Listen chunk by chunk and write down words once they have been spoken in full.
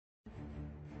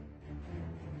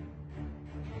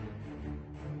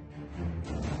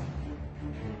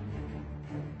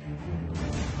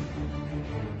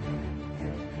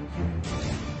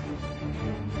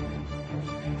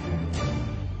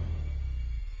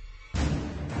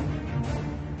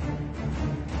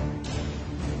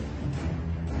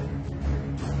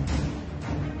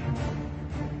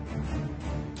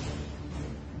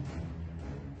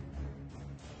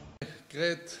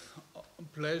great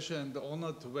pleasure and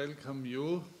honor to welcome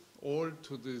you all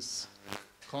to this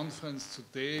conference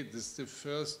today. This is the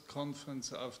first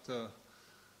conference after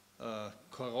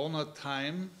Corona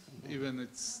time. Even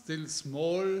it's still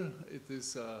small, it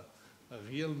is a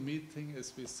real meeting,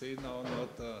 as we say now,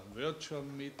 not a virtual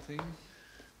meeting.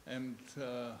 And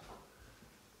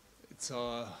it's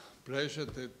our pleasure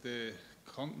that the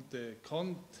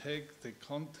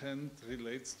content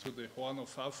relates to the Horn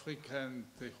of Africa and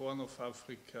the Horn of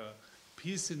Africa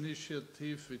Peace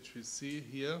Initiative, which we see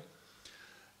here.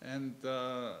 And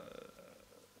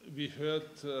we heard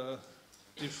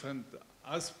different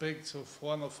aspects of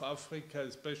Horn of Africa.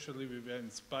 Especially we were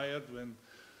inspired when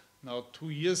now 2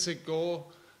 years ago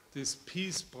this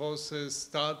peace process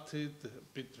started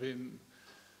between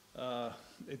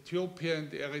Ethiopia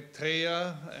and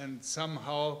Eritrea, and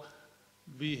somehow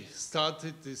we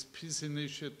started this peace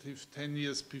initiative 10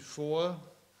 years before,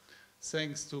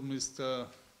 thanks to Mr.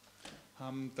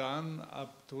 Hamdan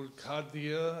Abdul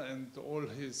Qadir and all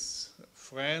his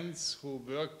friends who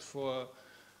worked for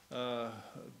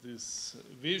this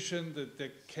vision that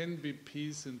there can be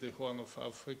peace in the Horn of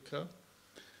Africa.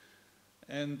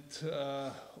 And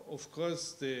of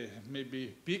course, the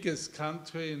maybe biggest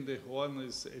country in the Horn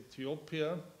is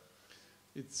Ethiopia.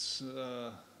 It's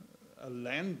a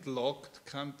landlocked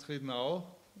country now,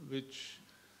 which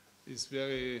is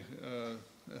very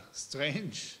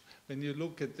strange. When you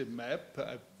look at the map,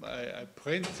 I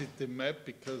printed the map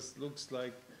because it looks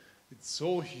like it's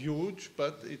so huge,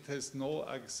 but it has no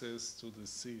access to the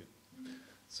sea.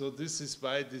 So this is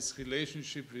why this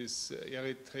relationship with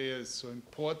Eritrea is so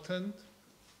important.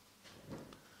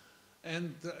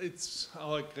 And it's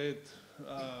our great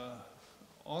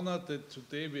honor that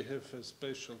today we have a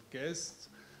special guest,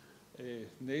 a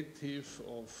native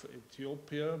of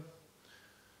Ethiopia,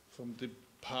 from the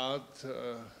part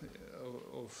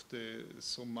of the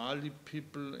Somali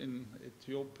people in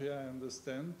Ethiopia, I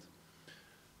understand,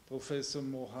 Professor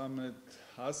Mohammed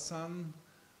Hassan,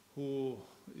 who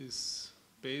is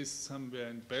based somewhere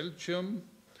in Belgium,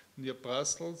 near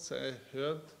Brussels, I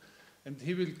heard. And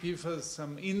he will give us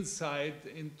some insight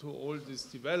into all this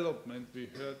development. We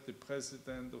heard the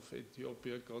president of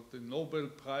Ethiopia got the Nobel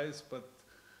Prize, but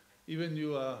even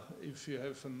if you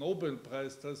have a Nobel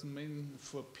Prize, doesn't mean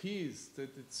for peace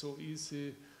that it's so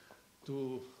easy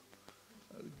to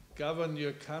govern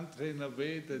your country in a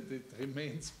way that it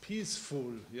remains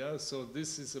peaceful. Yeah? So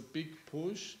this is a big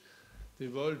push. The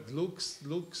world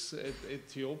looks at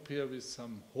Ethiopia with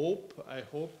some hope. I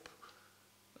hope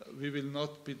we will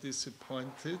not be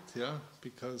disappointed, yeah,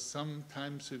 because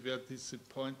sometimes we were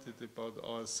disappointed about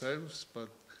ourselves, but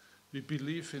we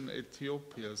believe in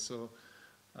Ethiopia. So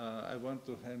I want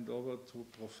to hand over to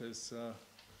Professor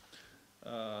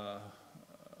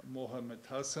Mohammed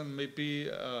Hassan. Maybe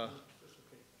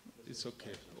it's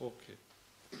okay. Okay.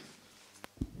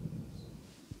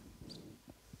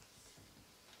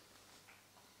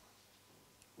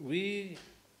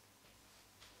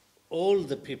 All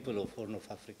the people of Horn of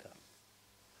Africa,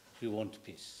 we want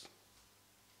peace.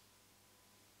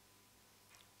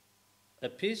 A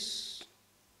peace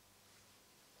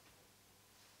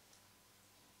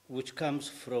which comes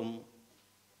from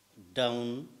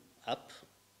down up,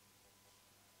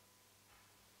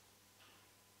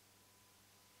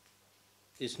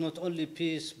 is not only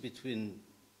peace between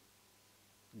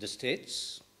the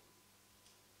states,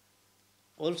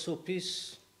 also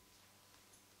peace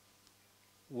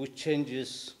which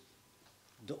changes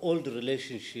the old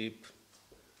relationship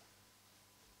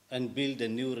and build a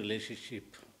new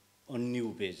relationship on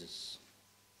new basis.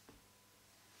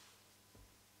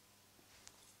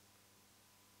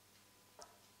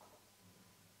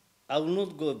 I will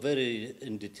not go very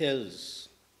in details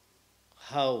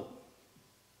how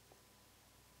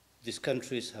these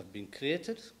countries have been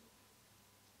created.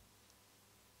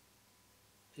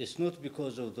 It's not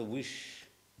because of the wish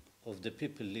of the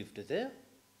people lived there.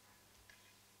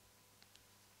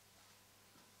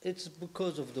 It's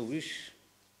because of the wish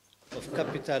of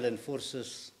capital and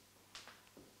forces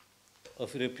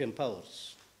of European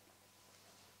powers.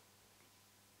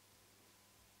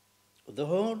 The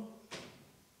Horn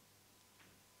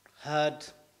had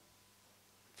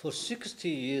for 60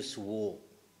 years war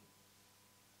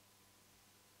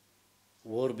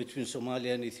between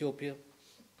Somalia and Ethiopia,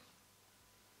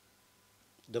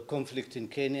 the conflict in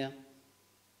Kenya,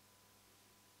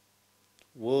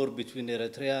 war between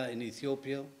Eritrea and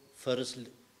Ethiopia, first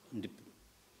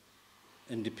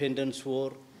independence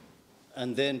war,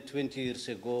 and then 20 years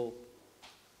ago,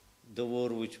 the war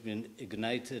which been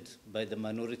ignited by the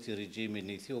minority regime in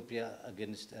Ethiopia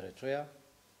against Eritrea.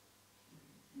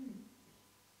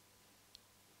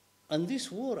 And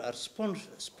this war are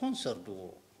sponsored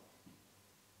war.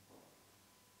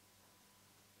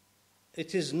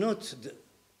 It is not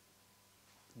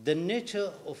the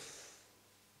nature of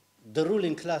the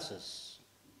ruling classes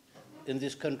in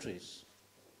these countries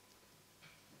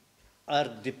are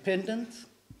dependent,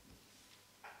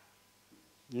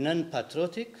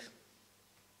 non-patriotic,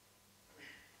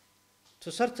 to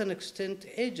a certain extent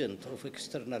agent of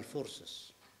external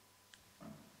forces.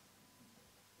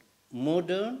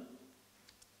 Modern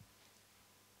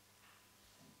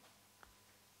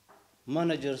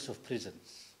managers of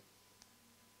prisons.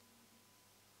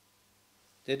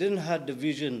 They didn't have the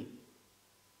vision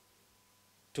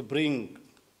to bring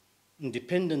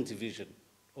independent vision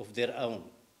of their own,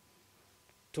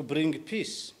 to bring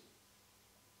peace.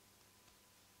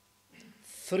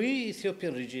 3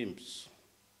 Ethiopian regimes,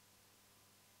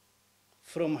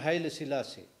 from Haile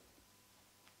Selassie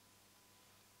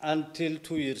until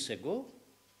 2 years ago,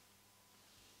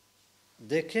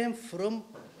 they came from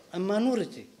a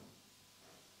minority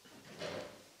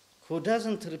who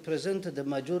doesn't represent the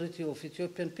majority of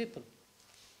Ethiopian people.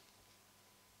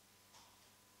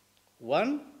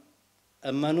 One,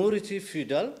 a minority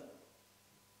feudal,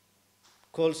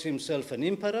 calls himself an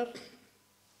emperor,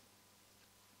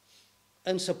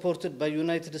 and supported by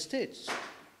United States.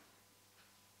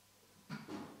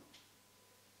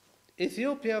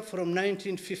 Ethiopia from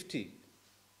 1950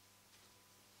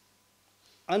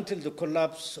 until the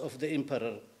collapse of the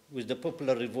emperor with the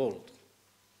popular revolt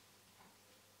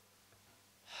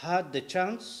had the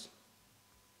chance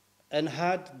and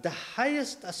had the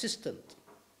highest assistant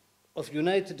of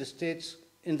United States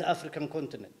in the African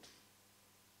continent.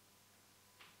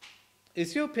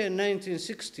 Ethiopia in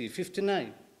 1960,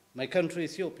 59, my country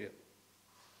Ethiopia,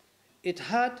 it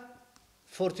had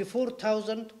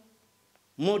 44,000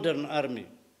 modern army,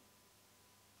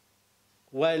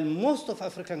 while most of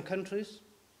African countries,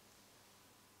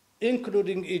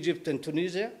 including Egypt and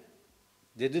Tunisia,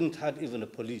 they didn't have even a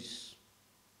police.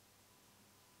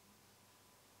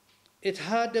 It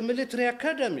had a military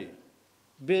academy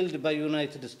built by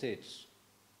United States.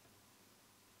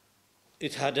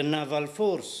 It had a naval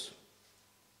force.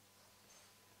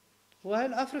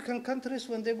 While African countries,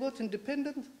 when they got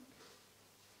independent,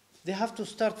 they have to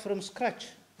start from scratch.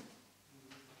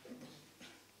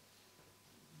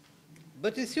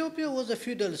 But Ethiopia was a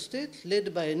feudal state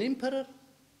led by an emperor,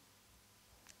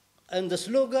 and the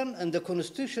slogan and the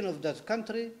constitution of that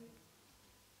country,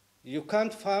 you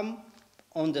can't farm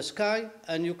on the sky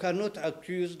and you cannot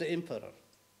accuse the emperor.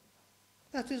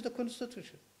 That is the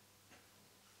constitution.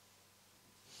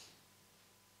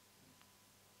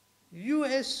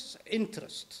 US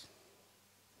interest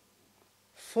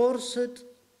forced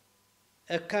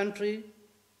a country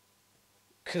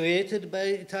created by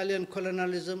Italian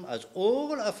colonialism, as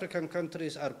all African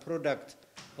countries are product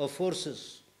of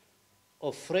forces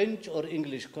of French or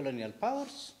English colonial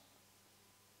powers.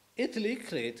 Italy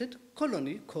created a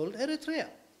colony called Eritrea.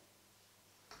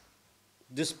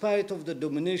 Despite of the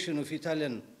domination of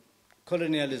Italian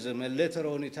colonialism and later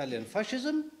on Italian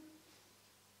fascism,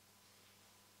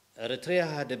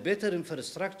 Eritrea had a better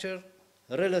infrastructure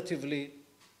relatively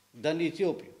than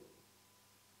Ethiopia.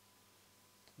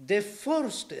 They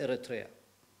forced Eritrea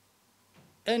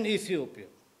and Ethiopia,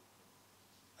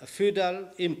 a feudal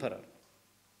emperor,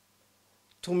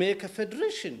 to make a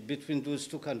federation between those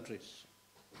two countries.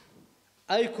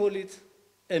 I call it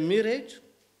a marriage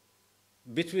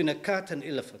between a cat and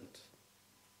elephant.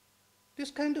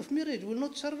 This kind of marriage will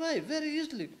not survive very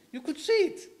easily. You could see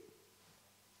it.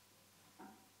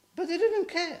 But they didn't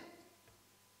care.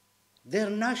 Their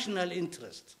national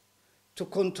interest to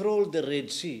control the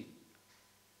Red Sea,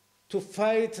 to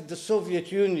fight the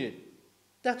Soviet Union,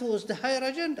 that was the higher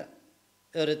agenda.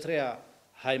 Eritrea,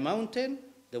 high mountain,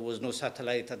 there was no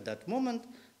satellite at that moment.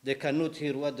 They cannot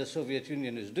hear what the Soviet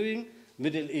Union is doing.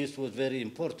 Middle East was very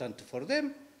important for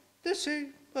them. They say,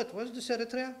 what was this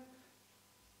Eritrea?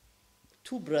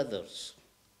 2 brothers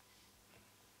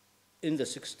in the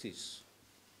 60s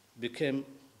became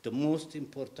the most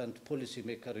important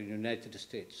policymaker in the United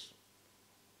States.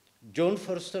 John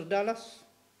Foster Dulles,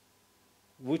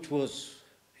 which was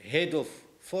head of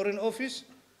Foreign Office,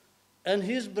 and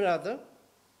his brother,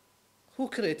 who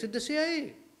created the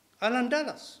CIA, Alan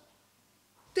Dulles.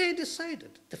 They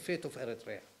decided the fate of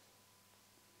Eritrea.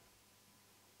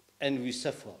 And we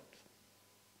suffered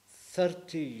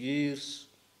 30 years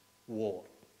war,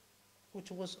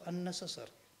 which was unnecessary.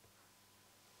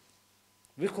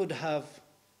 We could have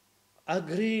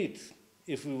agreed,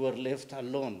 if we were left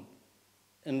alone,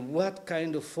 in what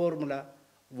kind of formula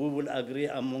we will agree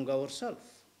among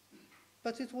ourselves.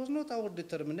 But it was not our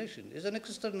determination. It's an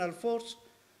external force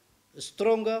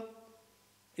stronger,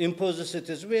 imposes it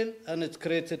as well, and it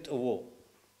created a war.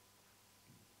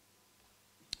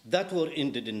 That war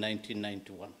ended in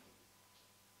 1991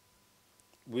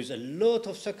 with a lot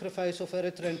of sacrifice of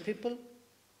Eritrean people.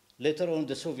 Later on,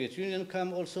 the Soviet Union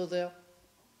came also there.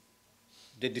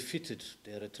 They defeated,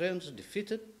 the Eritreans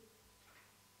defeated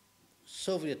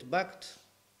Soviet-backed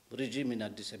regime in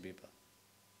Addis Ababa.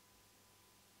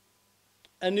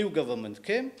 A new government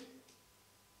came,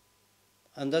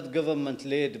 and that government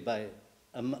led by,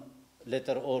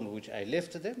 later on, which I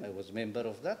left them, I was a member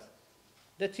of that,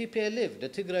 the TPLF, the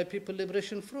Tigray People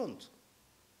Liberation Front.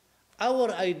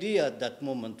 Our idea at that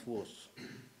moment was,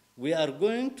 we are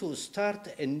going to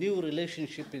start a new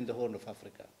relationship in the Horn of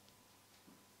Africa.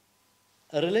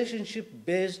 A relationship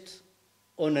based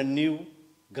on a new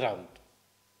ground.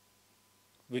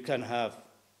 We can have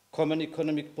common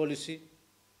economic policy.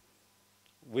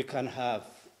 We can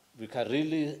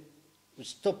really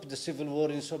stop the civil war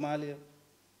in Somalia.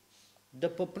 The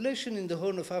population in the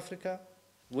Horn of Africa,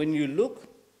 when you look,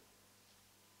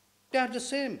 they are the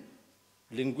same.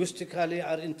 Linguistically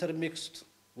are intermixed.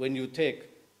 When you take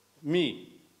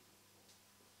me,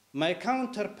 my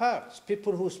counterparts,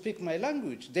 people who speak my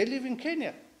language, they live in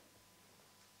Kenya.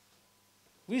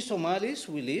 We Somalis,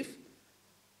 we live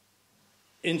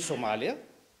in Somalia.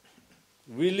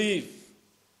 We live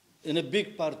in a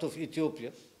big part of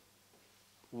Ethiopia,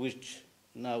 which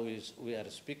now we are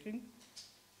speaking.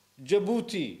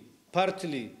 Djibouti,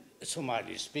 partly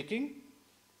Somali speaking.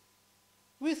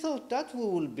 We thought that we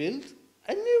will build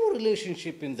a new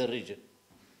relationship in the region.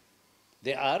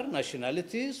 There are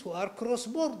nationalities who are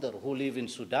cross-border, who live in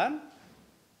Sudan.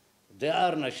 There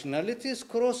are nationalities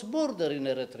cross-border in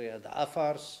Eritrea, the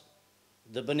Afars,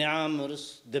 the Bani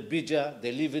Amirs, the Bija,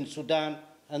 they live in Sudan,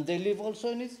 and they live also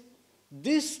in it.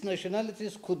 These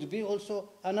nationalities could be also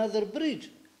another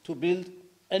bridge to build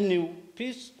a new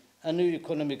peace, a new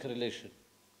economic relation.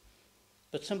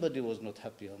 But somebody was not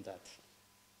happy on that.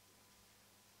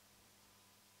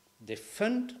 They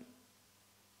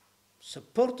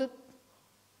supported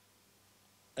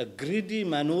a greedy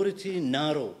minority,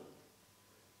 narrow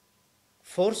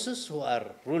forces who are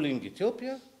ruling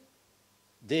Ethiopia.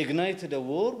 They ignited a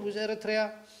war with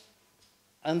Eritrea,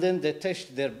 and then they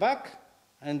touched their back,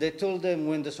 and they told them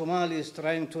when the Somalis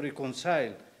trying to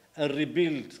reconcile and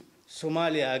rebuild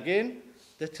Somalia again,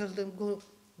 they told them,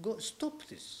 go, stop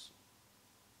this.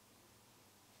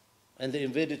 And they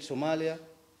invaded Somalia,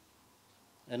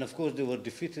 and of course they were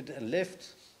defeated and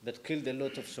left, but killed a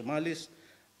lot of Somalis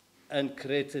and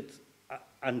created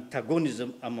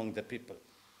antagonism among the people.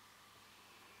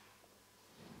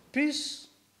 Peace,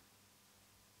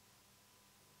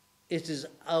 it is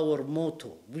our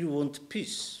motto. We want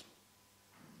peace.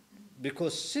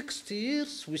 Because 60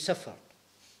 years we suffered.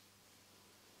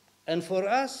 And for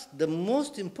us, the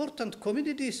most important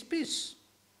community is peace.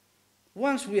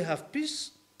 Once we have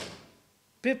peace,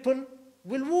 people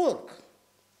will work.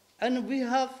 And we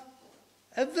have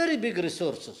a very big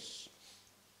resources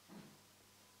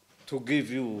to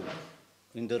give you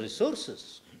in the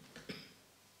resources.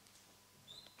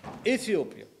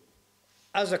 Ethiopia,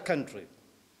 as a country,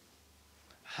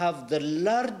 have the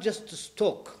largest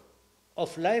stock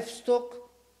of livestock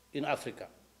in Africa.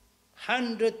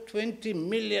 120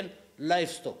 million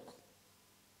livestock.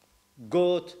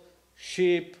 Goat,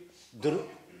 sheep,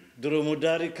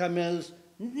 dromedary camels,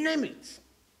 name it.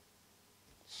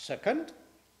 Second,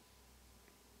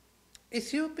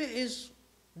 Ethiopia is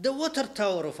the water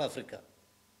tower of Africa.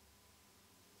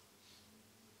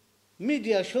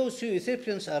 Media shows you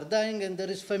Ethiopians are dying and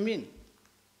there is famine.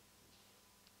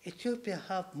 Ethiopia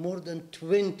have more than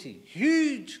 20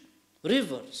 huge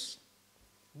rivers,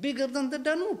 bigger than the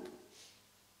Danube.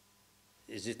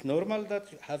 Is it normal that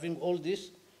having all this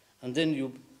and then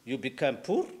you become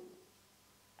poor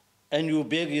and you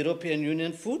beg European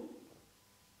Union food?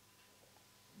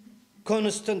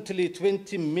 Constantly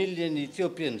 20 million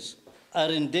Ethiopians are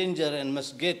in danger and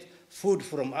must get food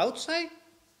from outside?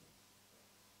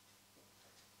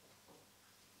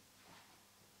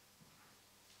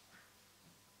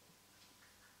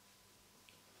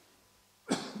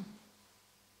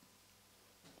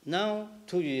 Now,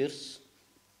 2 years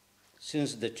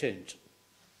since the change,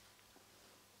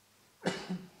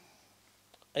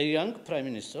 a young prime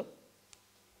minister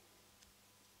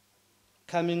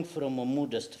coming from a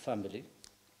modest family,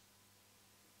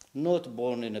 not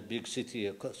born in a big city,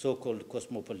 a so-called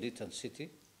cosmopolitan city,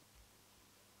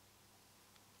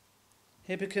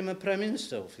 he became a prime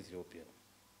minister of Ethiopia.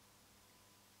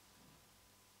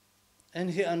 And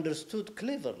he understood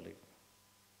cleverly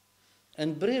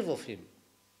and brave of him.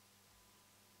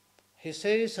 He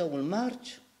says, I will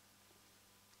march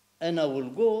and I will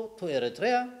go to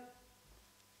Eritrea,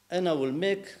 and I will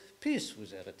make peace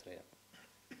with Eritrea.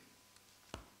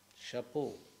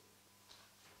 Chapeau.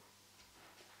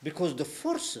 Because the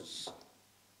forces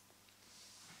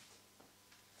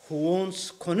who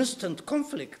wants constant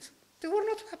conflict, they were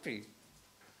not happy.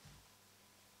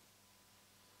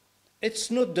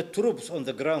 It's not the troops on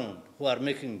the ground who are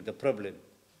making the problem,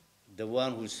 the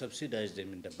one who subsidize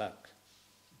them in the back.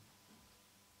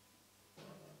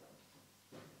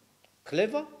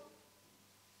 Clever,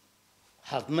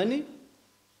 have money,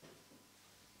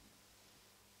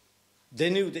 they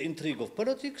knew the intrigue of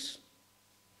politics,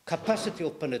 capacity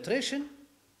of penetration.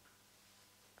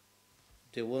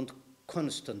 They want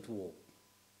constant war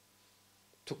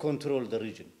to control the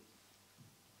region.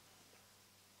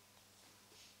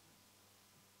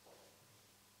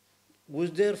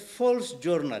 With their false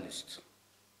journalists,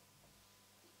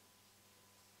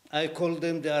 I call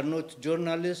them, they are not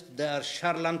journalists, they are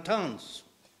charlatans,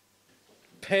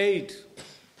 paid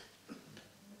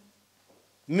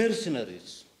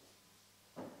mercenaries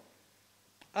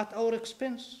at our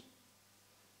expense.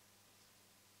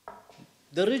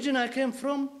 The region I came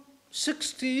from,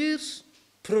 60 years,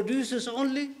 produces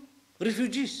only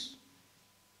refugees.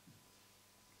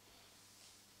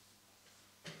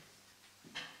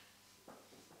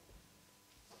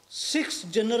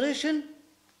 Sixth generation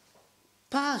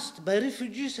passed by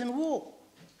refugees and war.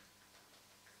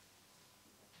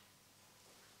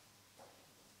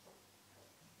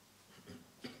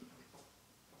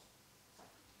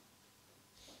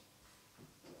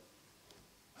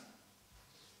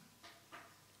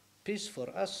 Peace for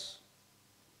us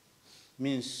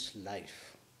means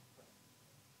life.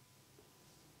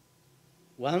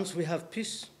 Once we have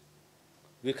peace,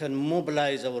 we can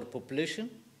mobilize our population.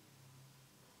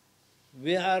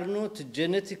 We are not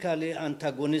genetically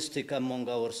antagonistic among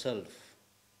ourselves.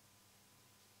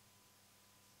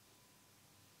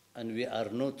 And we are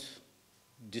not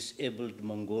disabled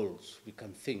Mongols. We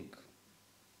can think.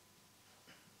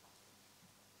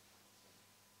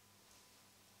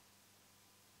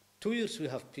 Two years we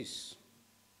have peace,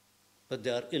 but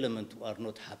there are elements who are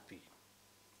not happy.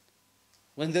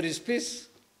 When there is peace,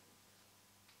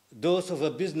 those of a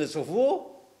business of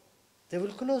war, they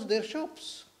will close their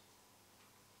shops.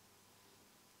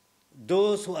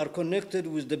 Those who are connected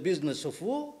with the business of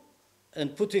war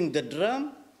and putting the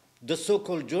drum, the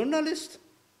so-called journalists,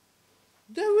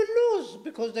 they will lose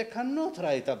because they cannot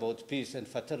write about peace and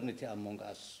fraternity among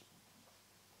us.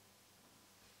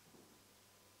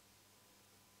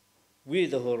 We,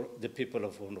 the people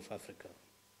of Horn of Africa,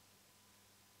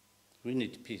 we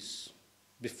need peace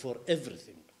before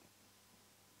everything.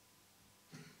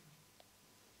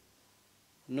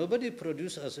 Nobody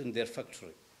produces us in their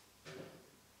factory.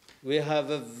 We have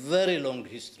a very long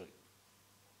history,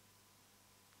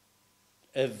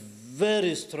 a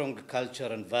very strong culture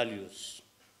and values.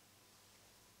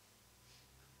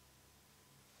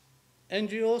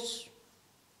 NGOs,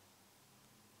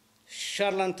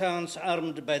 charlatans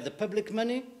armed by the public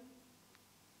money,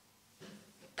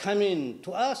 come in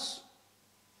to us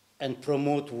and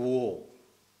promote war.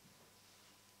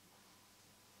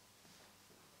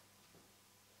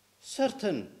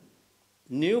 Certain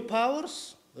new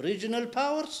powers, regional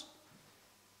powers,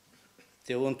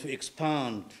 they want to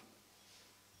expand.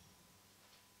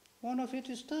 One of it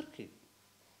is Turkey.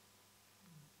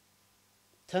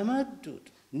 Tamaddud,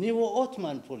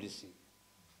 Neo-Ottoman policy.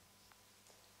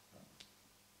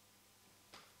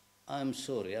 I'm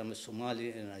sorry, I'm a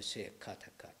Somali and I say a cat.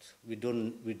 We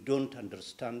don't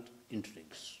understand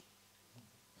intrigues.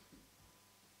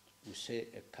 We say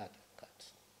a cat.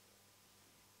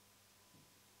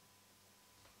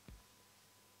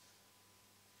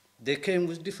 They came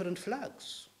with different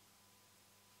flags,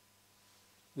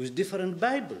 with different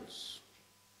Bibles,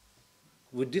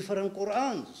 with different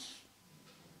Qur'ans.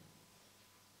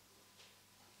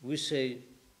 We say,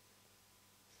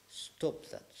 stop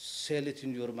that, sell it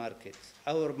in your market.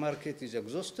 Our market is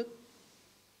exhausted.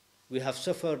 We have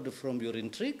suffered from your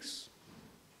intrigues,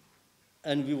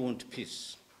 and we want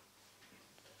peace.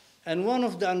 And one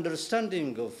of the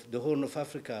understanding of the Horn of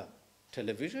Africa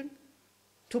television,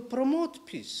 to promote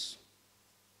peace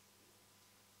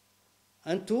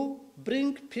and to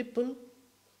bring people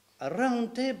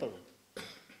around table.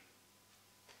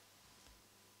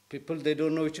 People, they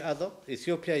don't know each other.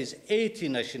 Ethiopia is 80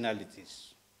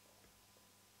 nationalities.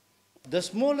 The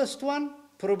smallest one,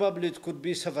 probably it could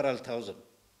be several thousand.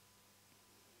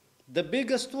 The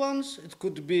biggest ones, it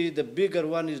could be, the bigger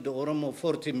one is the Oromo,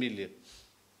 40 million.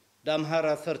 The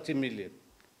Amhara, 30 million.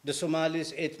 The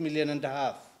Somalis, 8.5 million.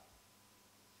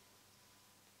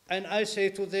 And I say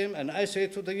to them, and I say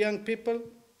to the young people,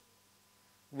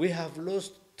 we have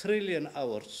lost trillion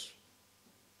hours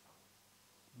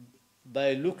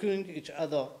by looking at each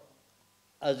other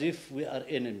as if we are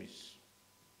enemies.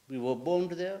 We were born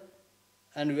there,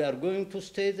 and we are going to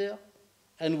stay there,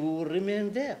 and we will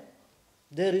remain there.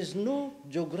 There is no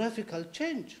geographical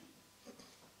change.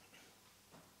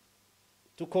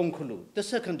 To conclude, the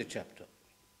second chapter,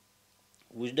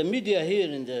 which the media here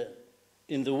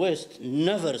in the West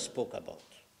never spoke about.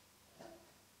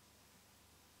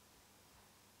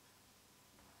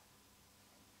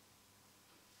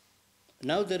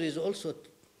 Now there is also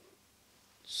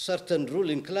certain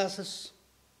ruling classes,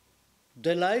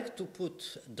 they like to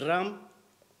put drum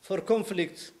for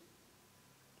conflict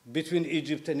between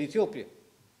Egypt and Ethiopia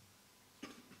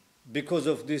because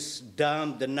of this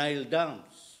dam, the Nile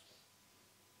dams.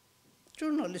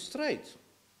 Journalists write.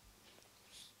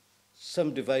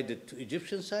 Some divided to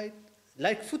Egyptian side,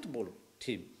 like football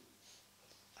team,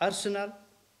 Arsenal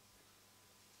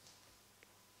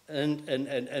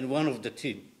and one of the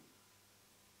team.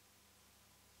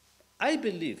 I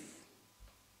believe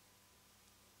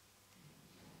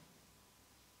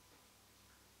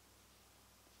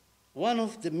one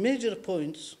of the major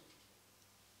points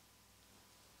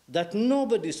that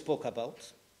nobody spoke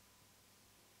about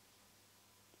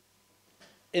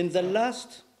in the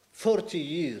last 40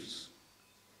 years,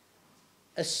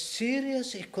 a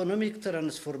serious economic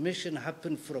transformation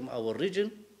happened from our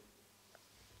region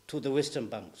to the Western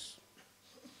banks.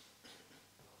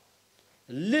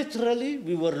 Literally,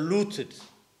 we were looted.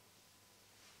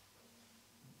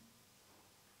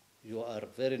 You are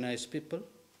very nice people.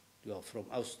 You are from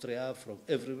Austria, from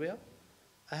everywhere.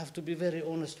 I have to be very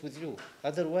honest with you.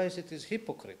 Otherwise, it is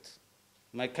hypocrite.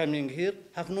 My coming here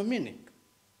have no meaning.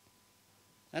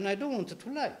 And I don't want to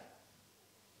lie.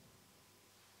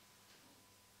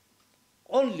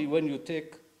 Only when you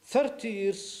take 30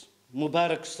 years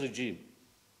Mubarak's regime,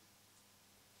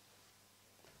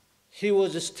 he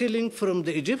was stealing from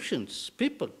the Egyptians,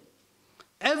 people.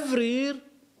 Every year,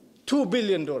 $2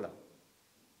 billion.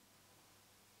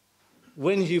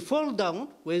 When he fell down,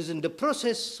 was in the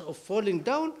process of falling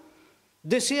down,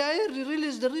 the CIA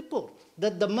released the report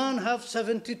that the man have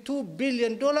 $72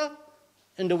 billion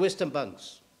in the Western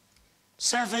banks.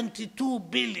 72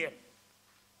 billion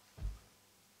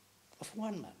of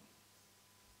one man.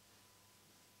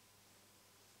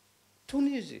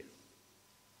 Tunisia.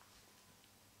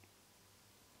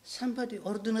 Somebody,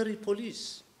 ordinary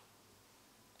police,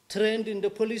 trained in the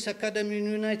police academy in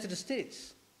the United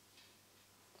States,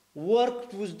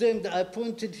 worked with them, they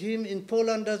appointed him in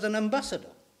Poland as an ambassador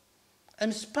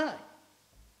and spy.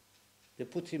 They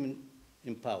put him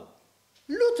in power.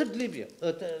 Looted Libya,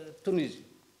 Tunisia.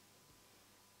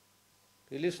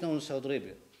 He lives now in Saudi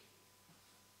Arabia.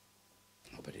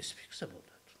 Nobody speaks about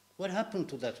that. What happened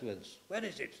to that wealth? Where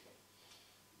is it?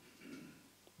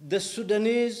 The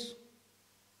Sudanese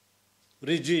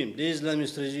regime, the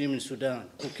Islamist regime in Sudan,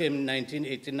 who came in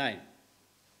 1989.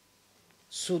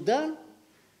 Sudan,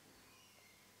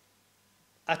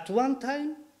 at one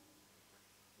time,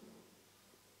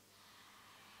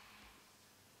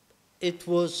 it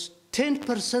was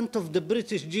 10% of the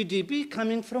British GDP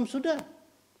coming from Sudan,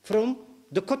 from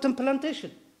the cotton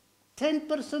plantation.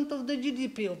 10% of the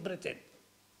GDP of Britain.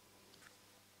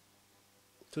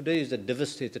 Today is a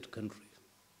devastated country.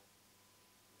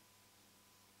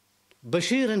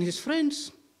 Bashir and his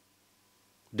friends,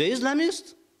 the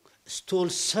Islamists, stole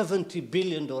 $70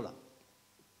 billion.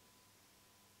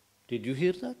 Did you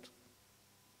hear that?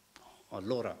 Oh,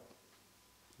 Laura,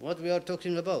 what we are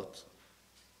talking about?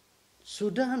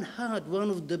 Sudan had one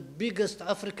of the biggest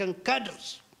African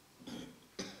cadres,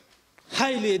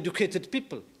 highly educated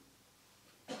people,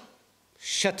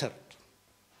 shattered.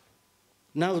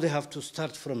 Now they have to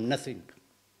start from nothing.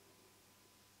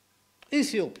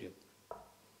 Ethiopia.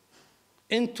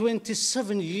 In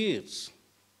 27 years,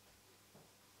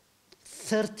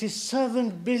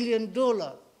 $37 billion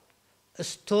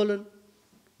stolen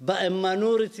by a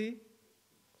minority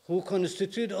who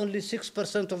constitute only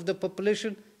 6% of the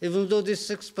population, even though this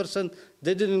 6%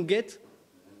 they didn't get,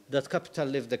 that capital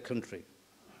left the country.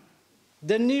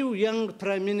 The new young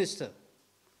prime minister,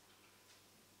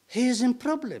 he is in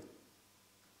problem.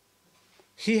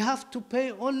 He has to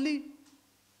pay only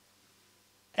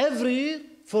every year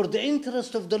for the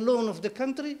interest of the loan of the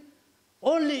country,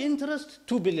 only interest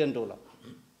 $2 billion.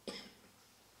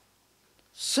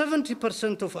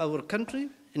 70% of our country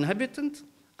inhabitants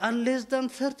are less than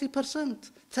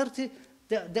 30%.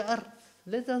 They are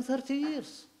less than 30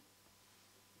 years.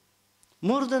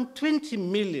 More than 20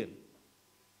 million,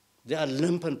 they are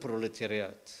lumpen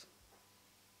proletariat.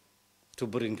 To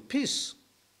bring peace,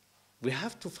 we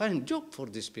have to find job for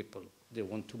these people. They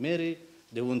want to marry,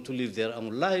 they want to live their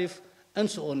own life, and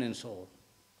so on and so on.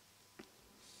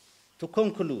 To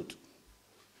conclude,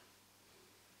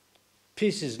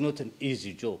 peace is not an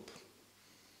easy job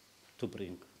to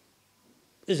bring.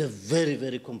 It's a very,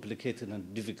 very complicated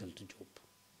and difficult job.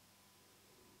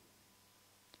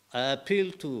 I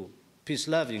appeal to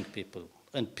peace-loving people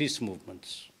and peace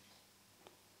movements.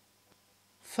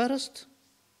 First,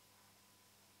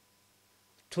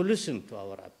 to listen to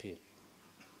our appeal.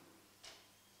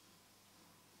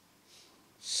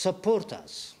 Support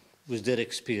us with their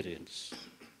experience.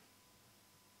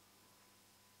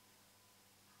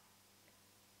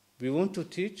 We want to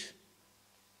teach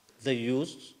the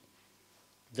youth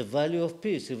the value of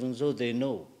peace, even though they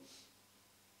know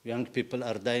young people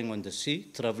are dying on the sea,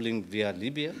 traveling via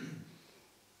Libya,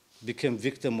 became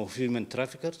victims of human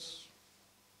traffickers,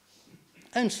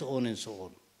 and so on and so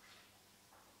on.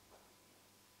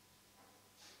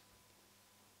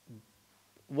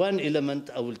 One element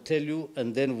I will tell you,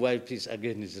 and then why peace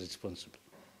again is responsible.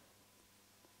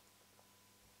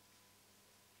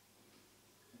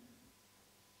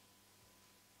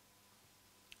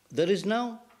 There is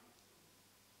now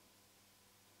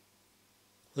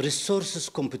resources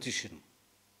competition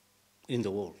in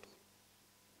the world.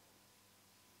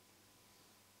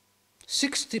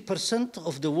 60%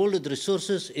 of the world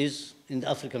resources is in the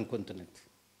African continent.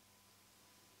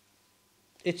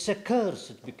 It's a curse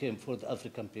it became for the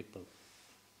African people.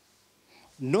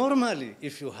 Normally,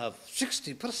 if you have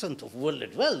 60% of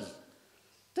world wealth,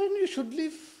 then you should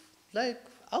live like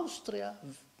Austria,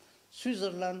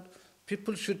 Switzerland.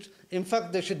 People should, in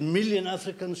fact, million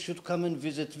Africans should come and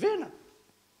visit Vienna.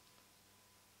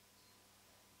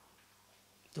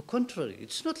 The contrary,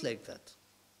 it's not like that.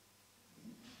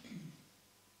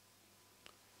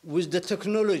 With the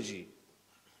technology,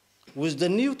 with the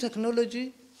new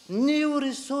technology, new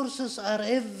resources are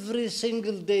every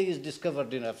single day is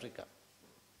discovered in Africa.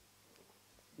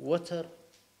 Water,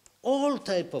 all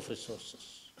type of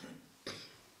resources.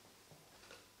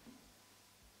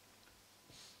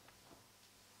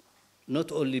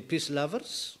 Not only peace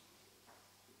lovers,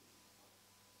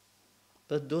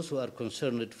 but those who are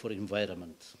concerned for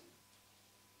environment.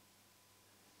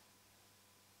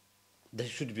 They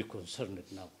should be concerned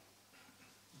now.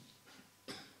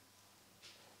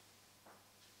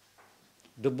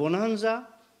 The bonanza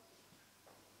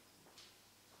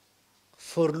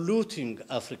for looting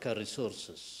African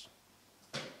resources,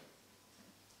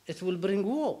 it will bring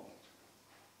war.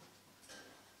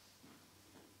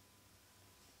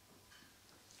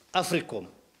 AFRICOM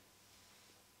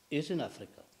is in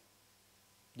Africa.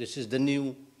 This is the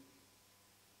new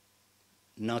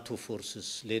NATO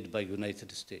forces led by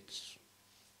United States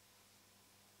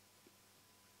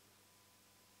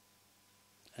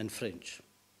and French.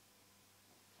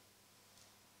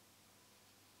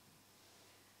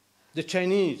 The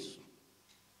Chinese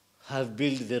have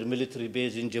built their military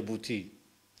base in Djibouti.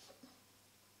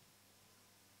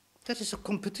 That is a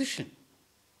competition.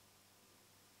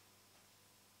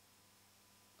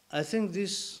 I think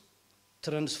this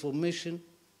transformation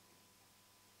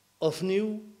of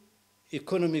new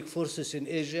economic forces in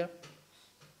Asia,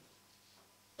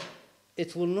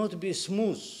 it will not be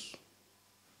smooth.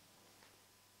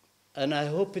 And I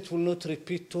hope it will not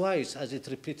repeat twice as it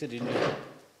repeated in Europe.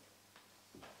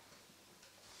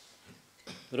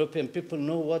 European people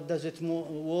know what does it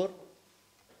war?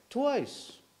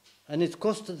 Twice. And it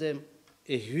cost them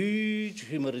a huge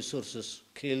human resources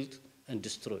killed and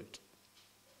destroyed.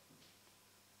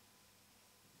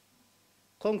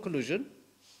 Conclusion,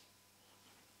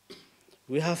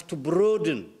 we have to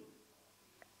broaden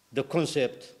the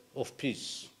concept of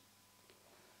peace.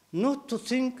 Not to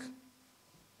think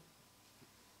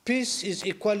peace is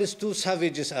equal to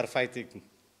savages are fighting.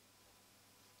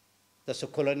 That's a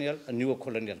colonial, a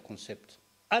neo-colonial concept.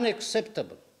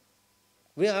 Unacceptable.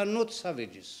 We are not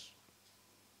savages.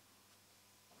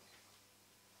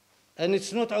 And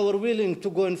it's not our willing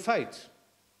to go and fight.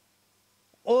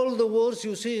 All the wars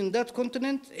you see in that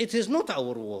continent, it is not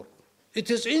our war.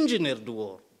 It is engineered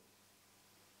war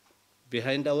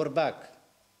behind our back.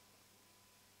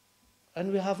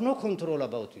 And we have no control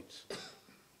about it.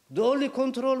 The only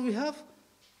control we have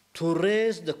to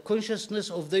raise the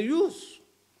consciousness of the youth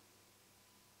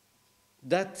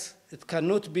that it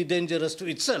cannot be dangerous to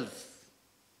itself.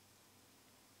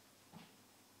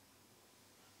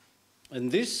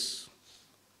 And this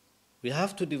we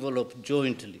have to develop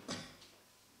jointly.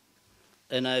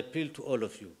 And I appeal to all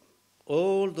of you,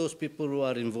 all those people who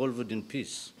are involved in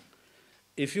peace.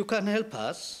 If you can help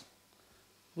us,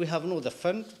 we have no the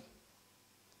fund.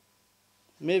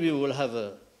 Maybe we will have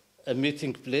a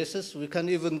meeting places. We can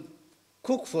even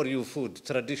cook for you food,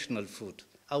 traditional food.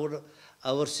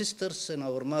 Our sisters and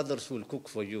our mothers will cook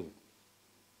for you.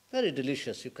 Very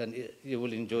delicious, you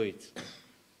will enjoy it.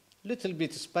 Little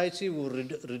bit spicy will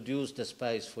reduce the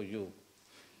spice for you.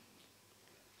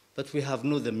 But we have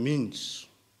no the means,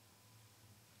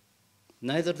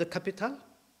 neither the capital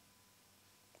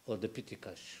or the petty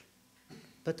cash.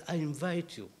 But I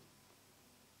invite you,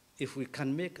 if we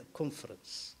can make a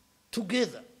conference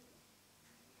together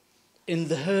in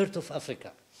the heart of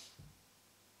Africa,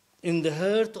 in the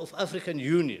heart of African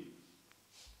Union,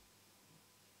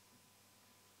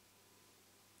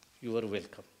 you are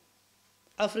welcome.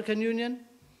 African Union,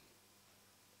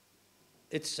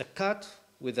 it's a cat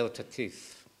without a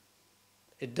teeth.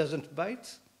 It doesn't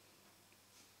bite.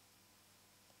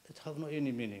 It has no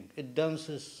any meaning. It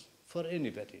dances for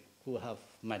anybody who have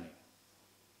money.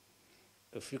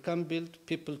 If you can build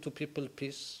people-to-people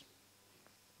peace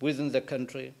within the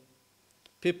country,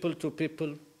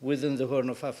 people-to-people within the Horn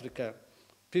of Africa,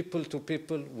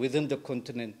 people-to-people within the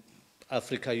continent,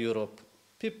 Africa, Europe,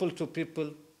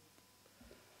 people-to-people,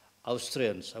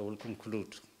 Austrians, I will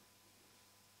conclude.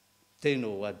 They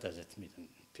know what does it mean,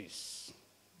 peace.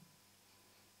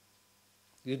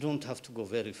 You don't have to go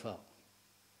very far.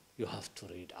 You have to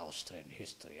read Austrian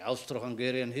history.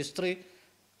 Austro-Hungarian history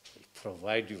will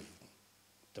provide you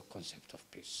the concept of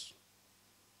peace.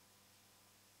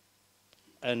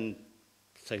 And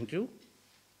thank you.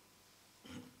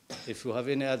 If you have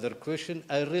any other question,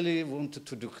 I really wanted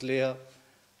to declare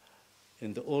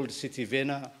in the old city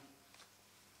Vienna,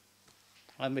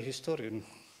 I'm a historian.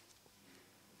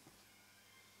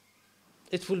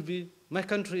 It will be, my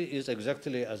country is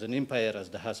exactly as an empire as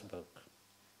the Habsburg.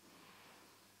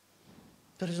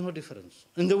 There is no difference.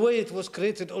 And the way it was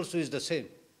created also is the same.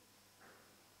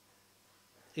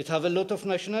 It have a lot of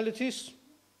nationalities.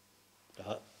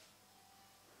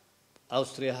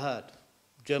 Austria had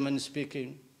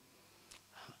German-speaking,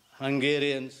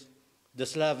 Hungarians, the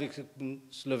Slavic,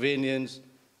 Slovenians,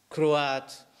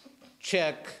 Croat,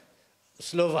 Czech,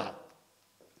 Slovak.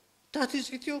 That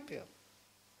is Ethiopia.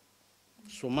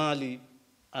 Somali,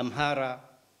 Amhara,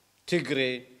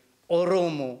 Tigray,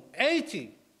 Oromo,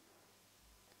 80.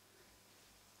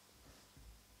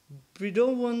 We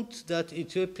don't want that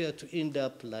Ethiopia to end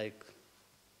up like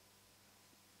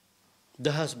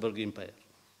the Habsburg Empire.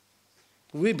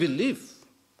 We believe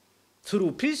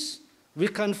through peace we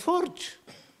can forge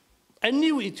a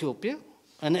new Ethiopia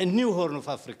and a new Horn of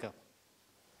Africa.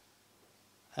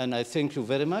 And I thank you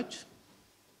very much.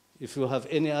 If you have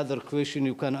any other question,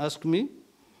 you can ask me.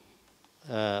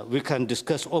 We can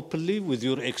discuss openly with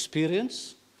your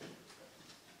experience.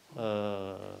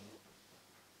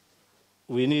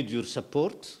 We need your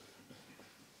support.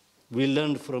 We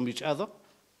learn from each other.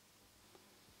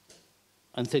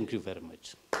 And thank you very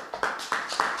much.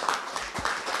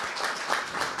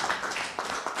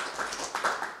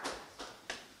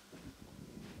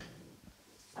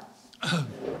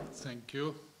 Thank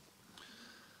you,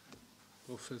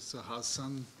 Professor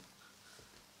Hassan.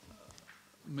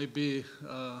 Maybe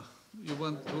you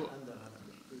want to...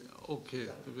 Okay,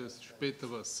 du wirst später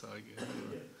was sagen.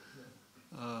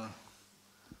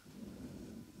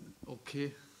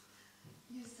 Okay.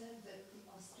 You said that the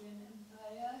Austrian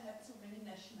Empire had so many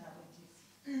nationalities,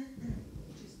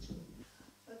 which is true.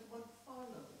 But what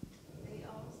followed? They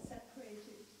all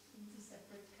separated into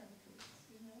separate countries,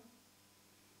 you know?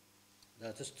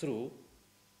 That is true.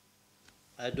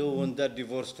 I don't want that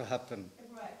divorce to happen.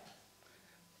 Right.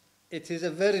 It is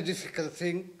a very difficult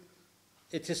thing.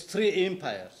 It is 3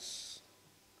 empires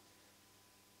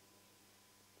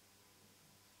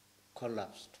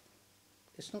collapsed.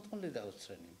 It's not only the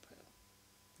Austrian Empire,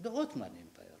 the Ottoman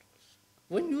Empire also.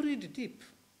 When you read deep,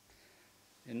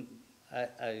 and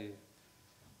I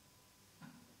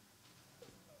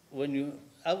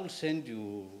will send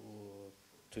you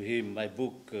to him my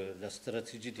book, La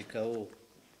Stratégie du Chaos,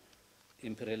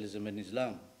 Imperialism and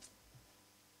Islam.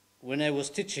 When I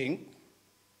was teaching,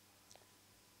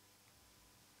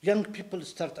 young people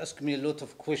start asking me a lot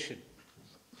of questions.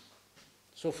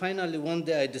 So finally, one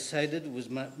day I decided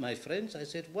with my friends, I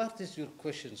said, what is your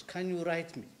questions? Can you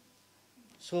write me?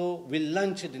 So we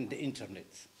launched it in the internet.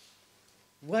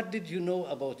 What did you know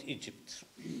about Egypt?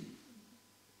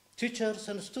 Teachers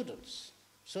and students.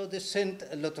 So they sent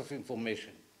a lot of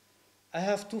information. I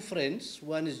have 2 friends.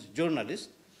 One is journalist,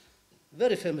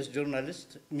 very famous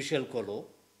journalist, Michel Collot.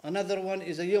 Another one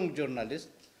is a young journalist.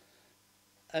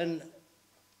 And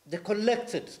they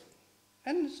collected,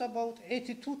 and it's about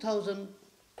 82,000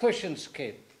 questions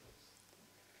came.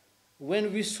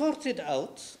 When we sorted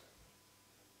out,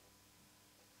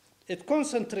 it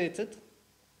concentrated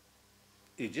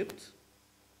Egypt,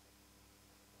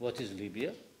 What is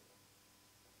Libya?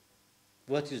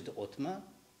 What is the Ottoman?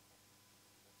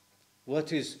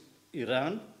 What is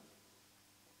Iran?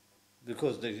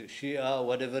 Because the Shia,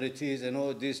 whatever it is, and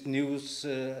all these news,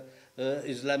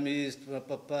 Islamist,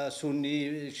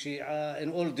 Sunni, Shia,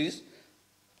 and all this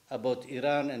about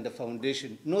Iran and the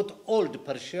foundation, not old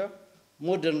Persia,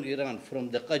 modern Iran, from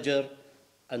the Qajar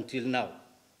until now.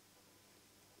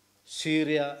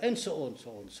 Syria, and so on,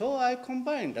 so on. So I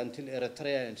combined until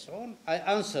Eritrea and so on. I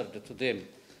answered to them.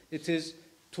 It is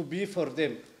to be for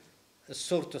them a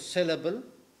sort of syllable.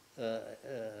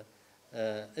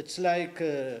 It's like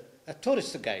a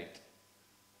tourist guide.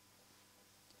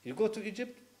 You go to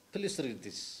Egypt, please read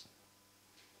this.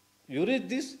 You read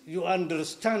this, you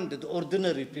understand the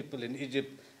ordinary people in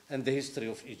Egypt and the history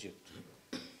of Egypt.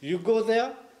 You go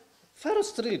there,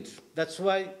 first read. That's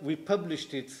why we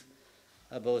published it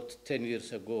about 10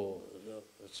 years ago.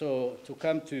 So to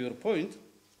come to your point,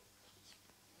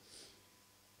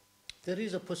 there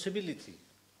is a possibility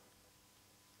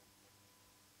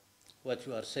what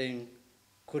you are saying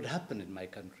could happen in my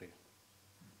country.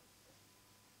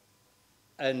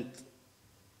 And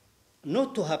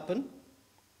not to happen,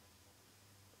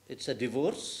 it's a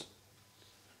divorce.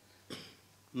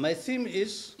 My theme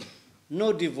is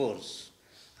no divorce.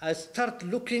 I start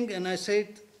looking and I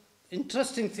said,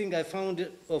 interesting thing I found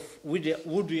of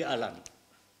Woody Allen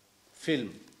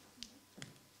film.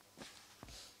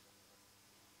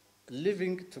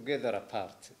 Living together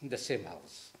apart in the same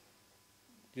house.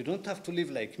 You don't have to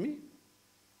live like me,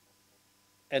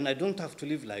 and I don't have to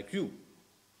live like you,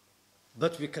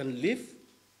 but we can live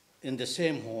in the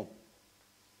same home.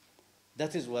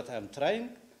 That is what I'm trying,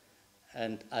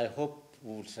 and I hope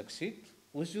we will succeed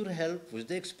with your help, with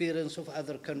the experience of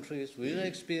other countries, with the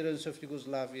experience of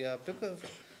Yugoslavia, because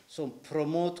so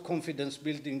promote confidence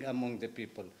building among the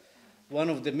people. One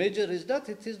of the major is that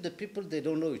it is the people, they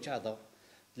don't know each other,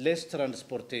 less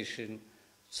transportation.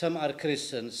 Some are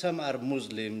Christians, some are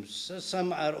Muslims,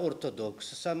 some are Orthodox,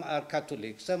 some are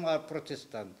Catholic, some are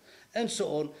Protestant, and so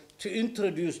on, to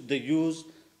introduce the youth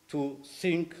to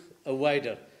think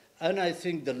wider. And I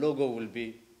think the logo will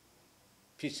be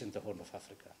Peace in the Horn of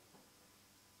Africa.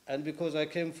 And because I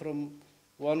came from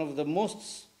one of the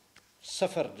most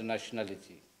suffered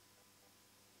nationality,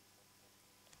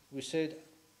 we said,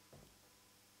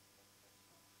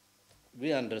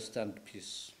 we understand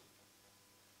peace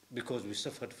because we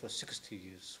suffered for 60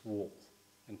 years war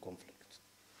and conflict.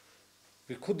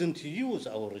 We couldn't use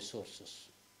our resources.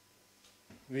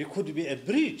 We could be a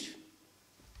bridge.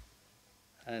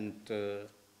 And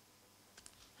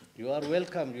you are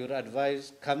welcome, your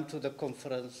advice, come to the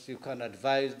conference, you can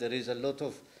advise. There is a lot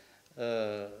of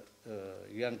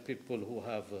young people who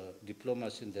have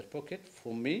diplomas in their pocket.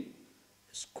 For me,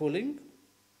 schooling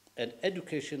and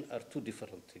education are two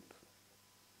different things.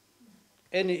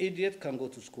 Any idiot can go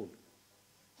to school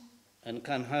and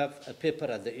can have a paper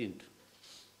at the end.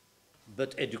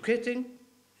 But educating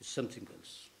is something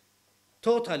else,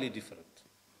 totally different,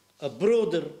 a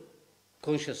broader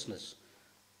consciousness.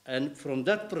 And from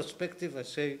that perspective, I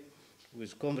say,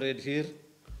 with comrade here,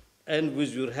 and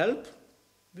with your help,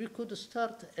 we could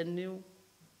start a new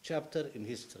chapter in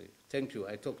history. Thank you,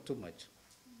 I talked too much.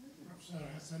 Professor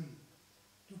Hassan,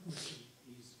 two questions,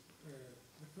 please.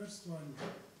 The first one,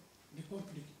 the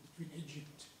conflict between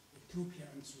Egypt, Ethiopia,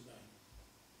 and Sudan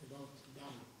about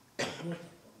dam, water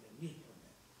problem, need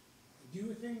problem. Do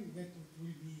you think that it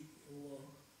will be a war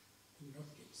in that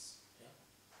case? Yeah?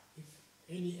 If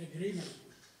any agreement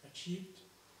achieved,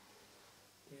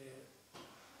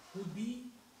 could be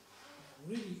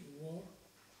really a war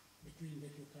between the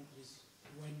two countries?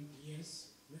 When yes,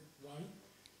 why?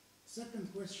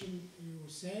 Second question, you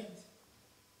said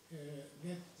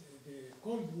that the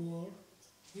Cold War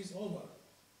is over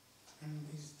and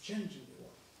is changing the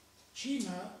world.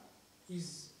 China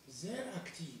is very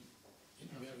active in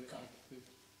Africa.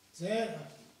 Very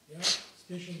active, yeah?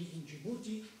 Especially in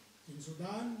Djibouti, in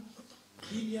Sudan,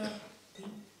 Kenya,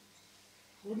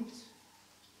 and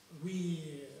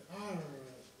we are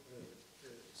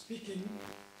speaking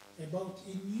about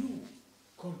a new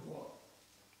Cold War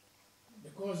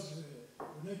because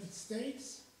United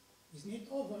States is not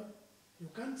over. You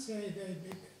can't say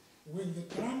that with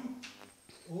the Trump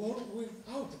or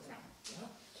without Trump.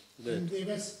 Yeah? And the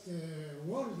West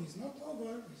world is not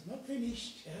over, it's not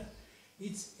finished. Yeah?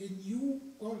 It's a new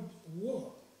Cold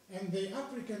War. And the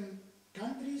African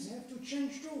countries have to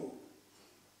change too.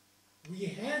 We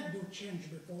had to change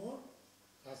before,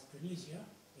 as Tunisia,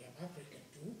 we have Africa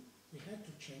too, we had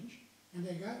to change. And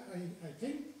I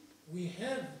think we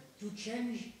have to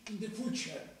change in the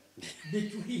future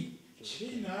between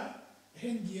China,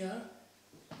 India,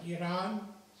 Iran,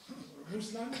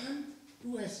 Rusland and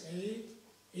USA,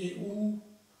 EU.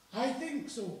 I think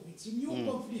so. It's a new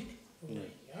conflict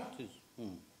already. Yeah? It is.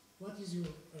 What is your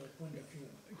point of view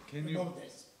Can you- about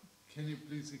this? Can you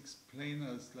please explain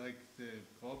us like the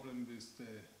problem with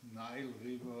the Nile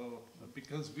River?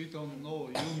 Because we don't know,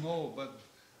 you know, but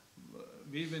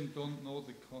we even don't know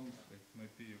the conflict.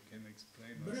 Maybe you can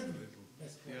explain us a Briefly, little.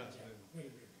 that's point, Yeah, yeah, very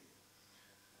briefly.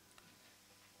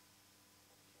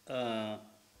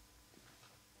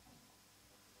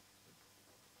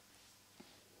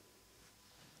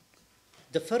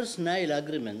 The first Nile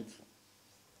Agreement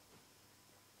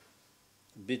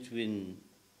between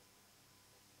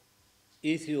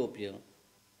Ethiopia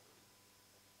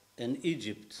and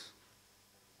Egypt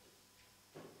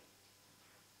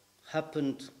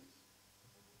happened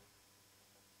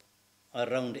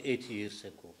around 80 years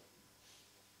ago.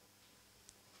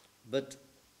 But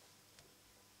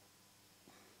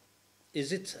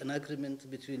is it an agreement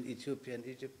between Ethiopia and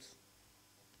Egypt?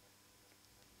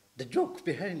 The joke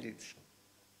behind it.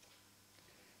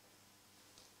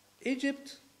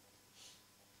 Egypt,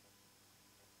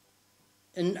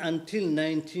 until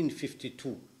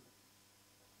 1952,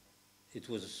 it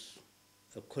was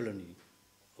a colony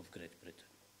of Great Britain.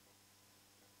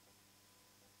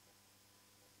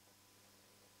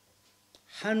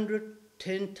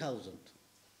 110,000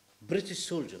 British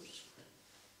soldiers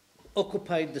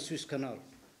occupied the Suez Canal,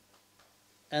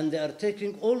 and they are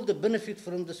taking all the benefit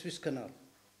from the Suez Canal.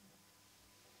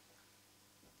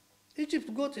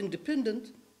 Egypt got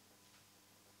independent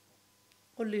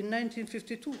only in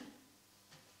 1952,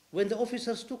 when the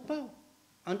officers took power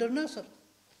under Nasser.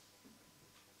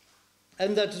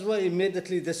 And that is why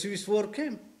immediately the Suez War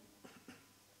came.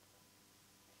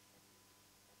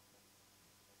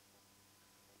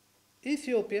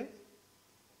 Ethiopia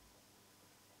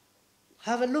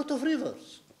have a lot of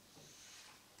rivers.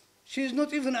 She is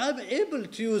not even able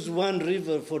to use one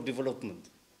river for development.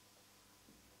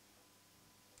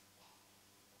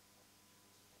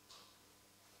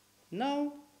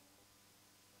 Now,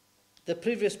 the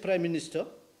previous Prime Minister,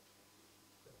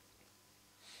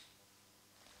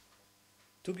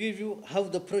 to give you how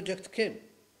the project came,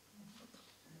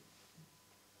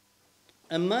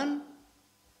 a man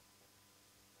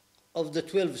of the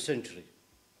 12th century,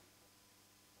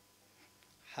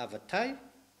 have a tie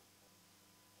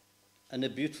and a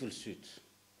beautiful suit.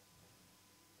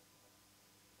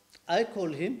 I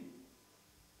call him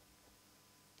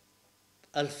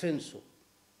Alfonso.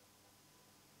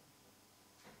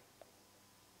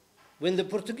 When the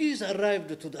Portuguese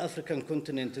arrived to the African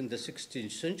continent in the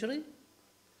 16th century,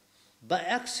 by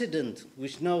accident,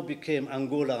 which now became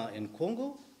Angola and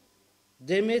Congo,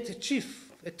 they met a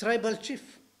chief, a tribal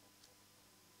chief,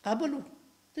 Abalu.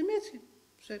 They met him.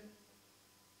 Said,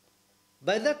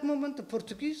 by that moment, the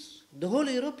Portuguese, the whole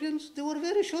Europeans, they were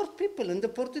very short people, and the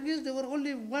Portuguese, they were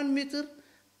only 1 meter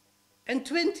and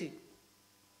 20.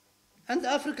 And the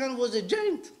African was a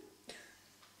giant.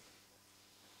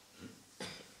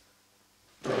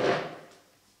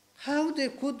 How they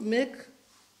could make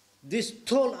these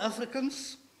tall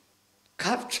Africans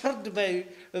captured by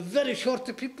very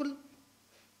short people,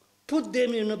 put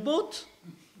them in a boat,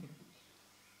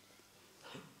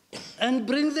 and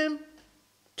bring them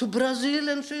to Brazil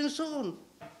and so on.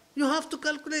 You have to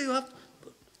calculate,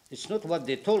 it's not what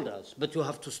they told us, but you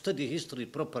have to study history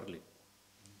properly.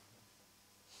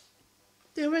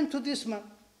 They went to this man,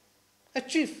 a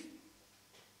chief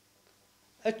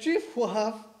who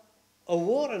have a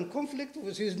war and conflict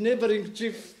with his neighboring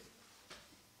chief.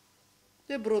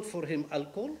 They brought for him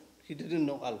alcohol, he didn't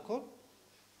know alcohol,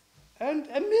 and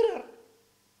a mirror.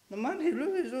 The man, he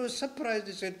was surprised,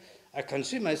 he said, I can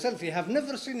see myself. He have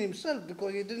never seen himself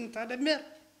because he didn't have a mirror.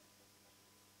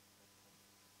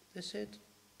 They said,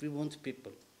 we want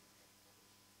people.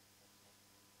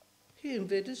 He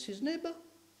invaded his neighbor.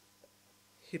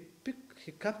 He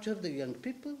captured the young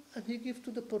people and he gave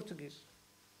to the Portuguese.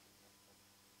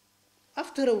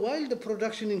 After a while, the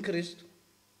production increased.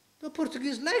 The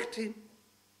Portuguese liked him.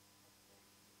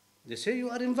 They say, you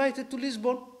are invited to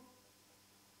Lisbon.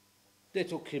 They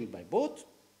took him by boat.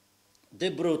 They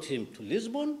brought him to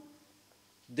Lisbon.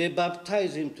 They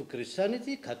baptized him to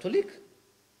Christianity, Catholic.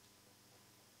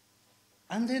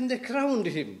 And then they crowned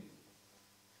him.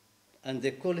 And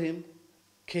they call him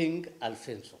King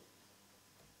Alfonso.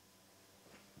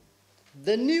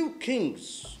 The new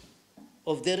kings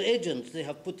of their agents they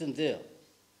have put in there.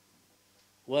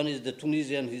 One is the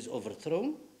Tunisian, he's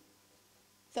overthrown.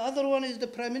 The other one is the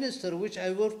prime minister, which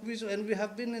I worked with, and we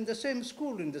have been in the same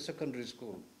school, in the secondary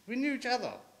school. We knew each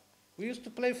other. We used to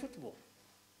play football.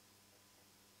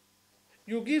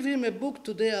 You give him a book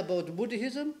today about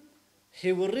Buddhism,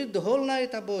 He will read the whole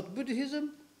night about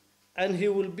Buddhism and he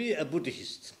will be a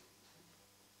Buddhist.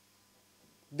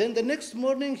 Then the next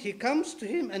morning he comes to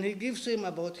him and he gives him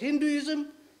about Hinduism.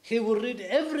 He will read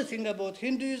everything about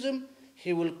Hinduism.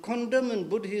 He will condemn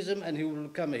Buddhism and he will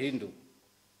become a Hindu.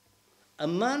 A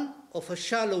man of a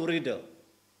shallow reader,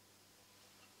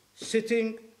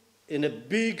 sitting in a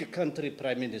big country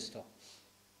prime minister.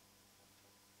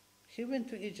 He went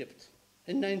to Egypt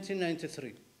in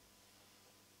 1993.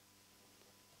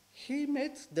 He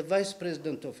met the vice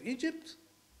president of Egypt,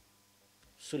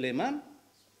 Suleiman,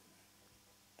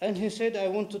 and he said, I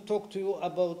want to talk to you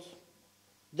about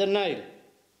the Nile.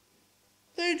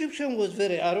 The Egyptian was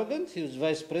very arrogant. He was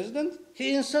vice president.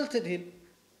 He insulted him.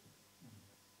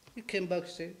 He came back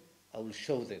and said, I will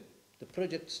show them. The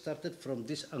project started from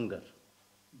this anger.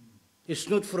 It's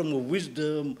not from a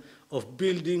wisdom of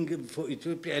building for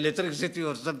Ethiopia electricity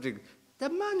or something. The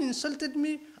man insulted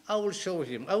me. I will show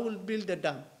him. I will build a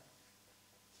dam.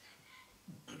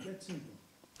 That's simple.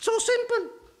 So simple.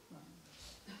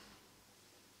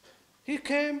 He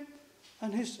came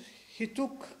and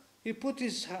he put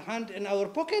his hand in our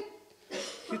pocket.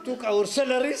 He took our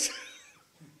salaries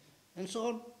and so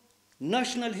on.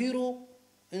 National hero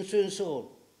and so on.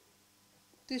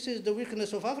 This is the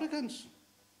weakness of Africans.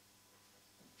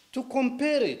 To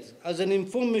compare it as an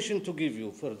information to give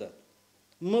you further,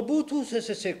 Mobutu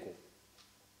Sese Seko,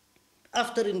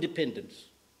 after independence,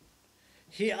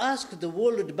 he asked the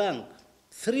World Bank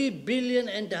 $3.5 billion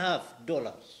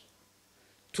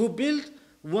to build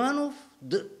one of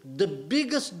the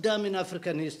biggest dam in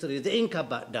African history, the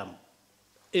Inca Dam,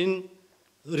 in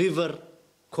River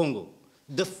Congo,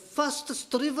 the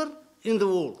fastest river in the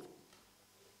world.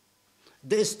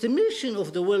 The estimation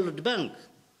of the World Bank,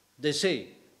 they say,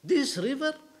 this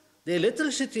river, the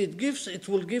electricity it gives, it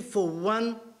will give for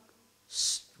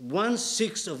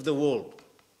 1/6 of the world.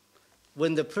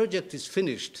 When the project is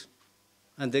finished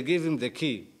and they gave him the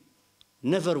key,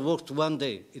 never worked one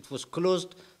day. It was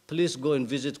closed. Please go and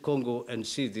visit Congo and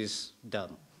see this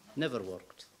dam. Never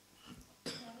worked.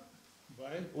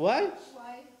 Why? Why?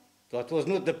 Why? That was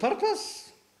not the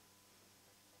purpose.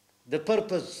 The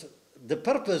purpose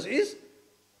is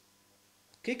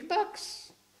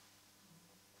kickbacks.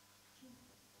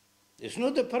 It's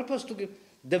not the purpose to give.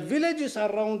 The villages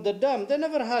around the dam, they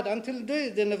never had, until today,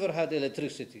 they never had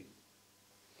electricity.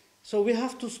 So we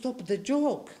have to stop the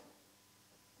joke.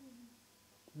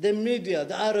 The media,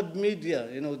 the Arab media,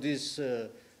 you know, these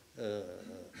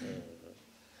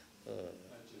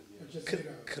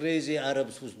crazy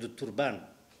Arabs with the turban.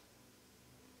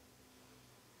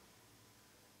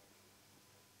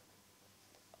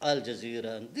 Al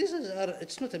Jazeera, and this is,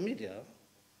 it's not a media.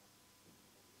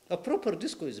 A proper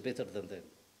disco is better than them.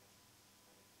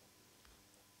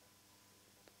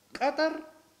 Qatar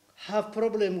have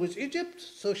problem with Egypt,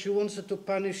 so she wants to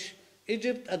punish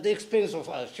Egypt at the expense of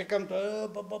us. She comes to,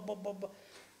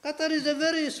 Qatar is a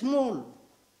very small.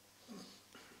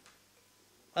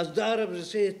 As the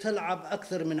Arabs say, تلعب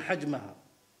أكثر من حجمها.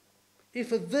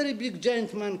 If a very big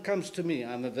giant man comes to me,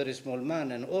 I'm a very small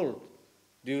man and old,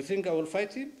 do you think I will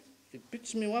fight him? He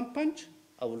beats me one punch,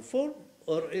 I will fall,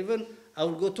 or even I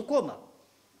will go to coma.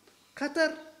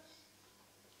 Qatar,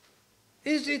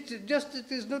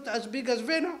 it is not as big as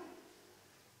Vienna.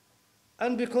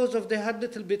 And because of they had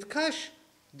little bit cash,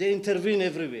 they intervene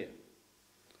everywhere.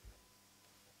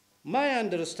 My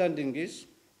understanding is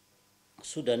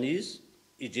Sudanese,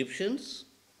 Egyptians,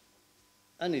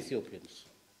 and Ethiopians,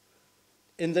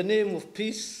 in the name of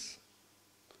peace,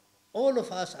 all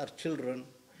of us are children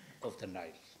of the Nile.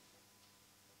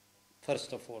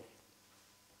 First of all,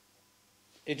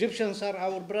 Egyptians are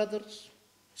our brothers,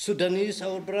 Sudanese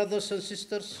our brothers and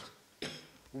sisters.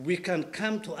 We can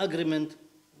come to agreement,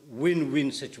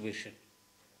 win-win situation.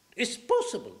 It's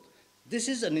possible. This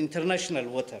is an international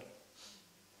water.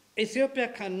 Ethiopia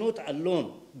cannot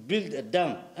alone build a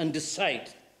dam and decide.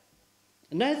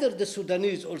 Neither the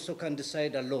Sudanese also can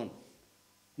decide alone,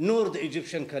 nor the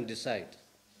Egyptian can decide.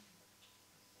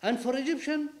 And for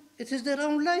Egyptian, it is their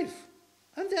own life.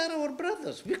 And they are our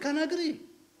brothers. We can agree.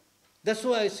 That's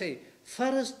why I say,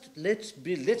 first,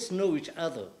 let's know each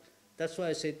other. That's why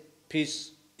I said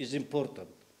peace is important.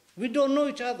 We don't know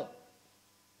each other.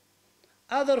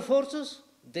 Other forces,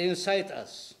 they incite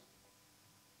us.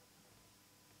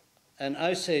 And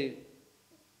I say,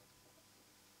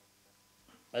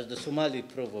 as the Somali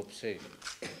proverb says,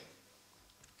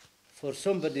 for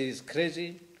somebody is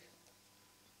crazy,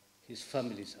 his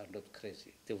families are not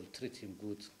crazy. They will treat him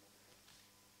good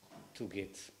to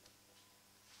get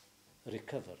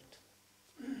recovered.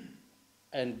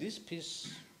 And these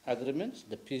peace agreements,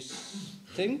 the peace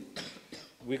thing,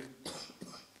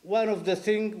 One of the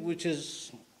things which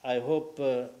is, I hope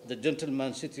the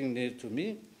gentleman sitting near to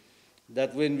me,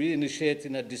 that when we initiate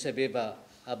in Addis Ababa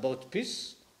about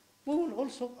peace, we will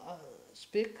also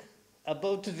speak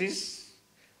about this.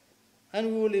 And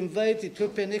we will invite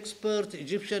Ethiopian experts,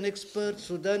 Egyptian experts,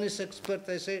 Sudanese experts,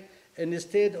 I say, and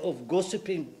instead of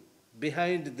gossiping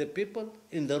behind the people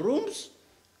in the rooms,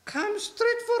 come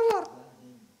straight forward.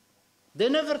 They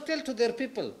never tell to their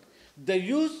people. They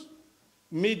use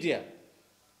media.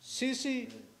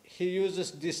 Sisi, he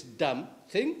uses this dumb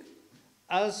thing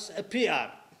as a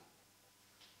PR.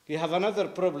 We have another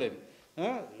problem.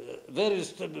 Very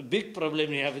big problem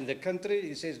we have in the country.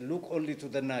 He says, look only to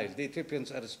the Nile. The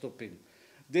Ethiopians are stopping.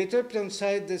 The Ethiopian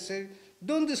side, they say,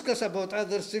 don't discuss about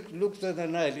other things, look to the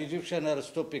Nile. Egyptians are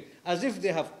stopping. As if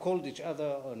they have called each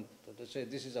other and they say,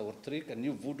 this is our trick, a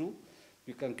new voodoo.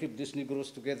 We can keep these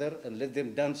Negroes together and let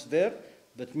them dance there,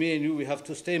 but me and you, we have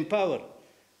to stay in power.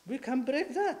 We can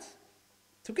break that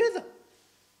together.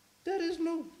 There is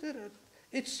no,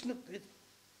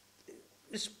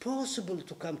 it's possible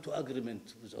to come to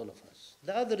agreement with all of us.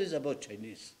 The other is about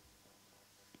Chinese.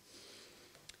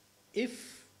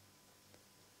 If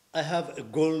I have a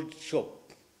gold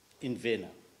shop in Vienna,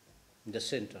 in the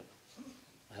center,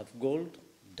 I have gold,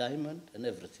 diamond, and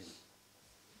everything.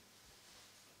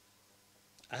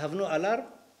 I have no alarm,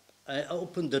 I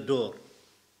open the door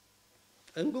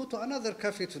and go to another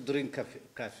cafe to drink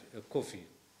coffee.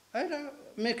 I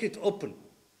make it open.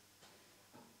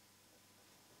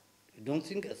 You don't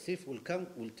think a thief will come,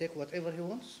 will take whatever he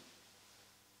wants?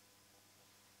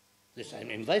 Yes, I'm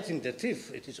inviting the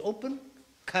thief. It is open.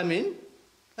 Come in.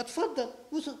 Atfaddal.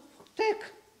 Take.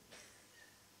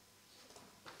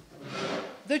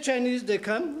 The Chinese, they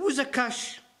come with the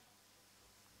cash.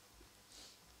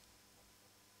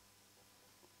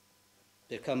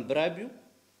 They can bribe you.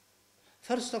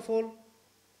 First of all,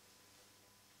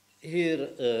 here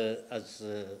as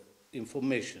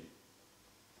information,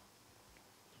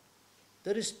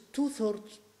 there is two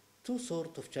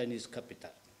sorts of Chinese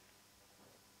capital.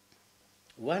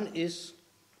 One is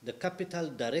the capital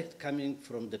direct coming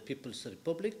from the People's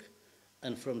Republic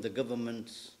and from the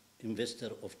government's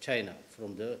investor of China,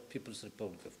 from the People's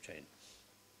Republic of China.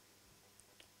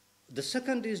 The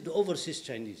second is the overseas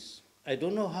Chinese. I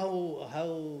don't know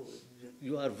how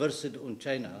you are versed on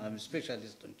China. I'm a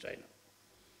specialist on China.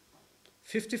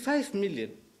 55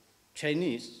 million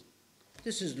Chinese.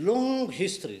 This is long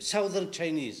history, Southern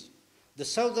Chinese. The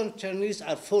Southern Chinese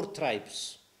are 4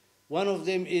 tribes. One of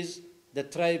them is the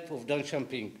tribe of Deng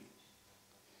Xiaoping.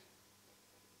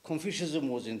 Confucianism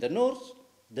was in the north,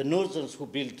 the northerns who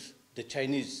built the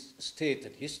Chinese state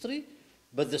and history,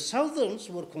 but the southerns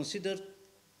were considered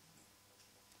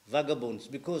vagabonds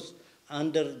because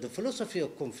under the philosophy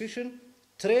of Confucian,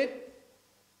 a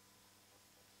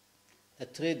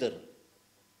trader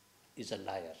is a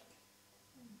liar.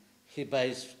 He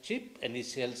buys cheap and he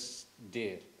sells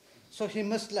dear. So he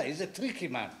must lie. He's a tricky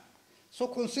man. So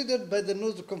considered by the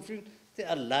Northern Confucian, they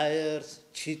are liars,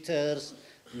 cheaters,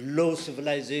 low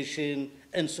civilization,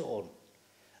 and so on.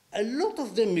 A lot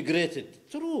of them migrated.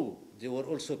 True, they were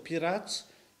also pirates.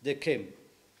 They came.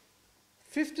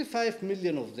 55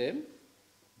 million of them,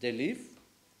 they live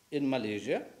in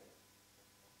Malaysia,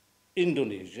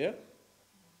 Indonesia,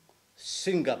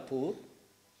 Singapore,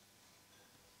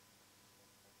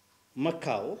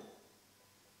 Macau,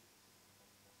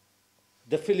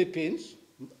 the Philippines,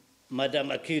 Madame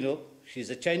Aquino, she's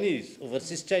a Chinese,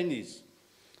 overseas Chinese,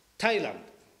 Thailand,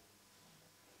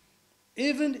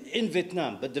 even in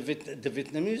Vietnam, but the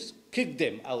Vietnamese kicked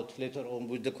them out later on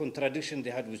with the contradiction they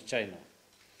had with China.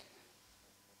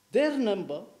 Their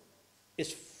number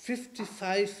is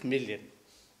 55 million.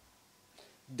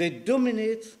 They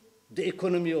dominate the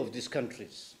economy of these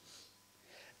countries.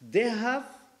 They have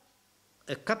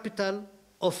a capital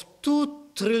of 2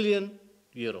 trillion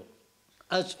euro,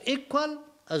 as equal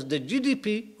as the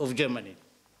GDP of Germany.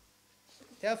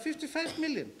 They have 55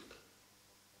 million.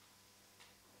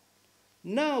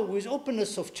 Now, with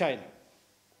openness of China,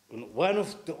 one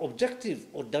of the objectives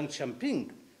of Deng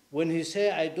Xiaoping, when he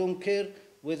said, I don't care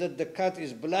whether the cat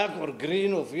is black or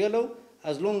green or yellow,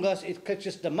 as long as it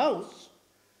catches the mouse,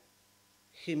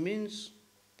 he means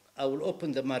I will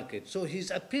open the market. So he's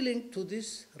appealing to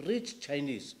these rich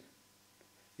Chinese.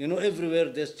 You know, everywhere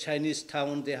there's Chinese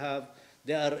town they have,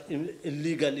 they are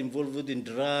illegal, involved in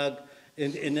drug,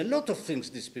 in a lot of things,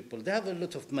 these people. They have a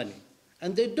lot of money.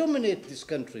 And they dominate these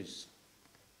countries.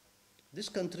 These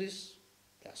countries,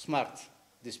 they are smart,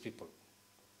 these people.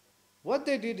 What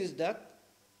they did is that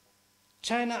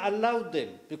China allowed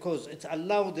them, because it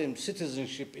allowed them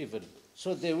citizenship even.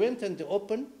 So they went and they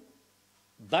opened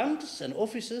banks and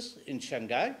offices in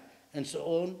Shanghai and so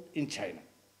on in China.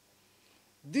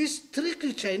 These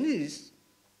tricky Chinese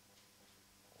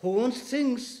who want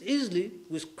things easily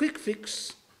with quick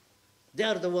fix, they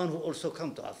are the ones who also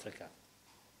come to Africa.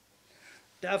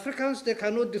 The Africans, they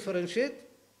cannot differentiate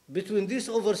between these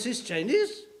overseas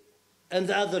Chinese and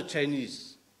the other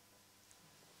Chinese.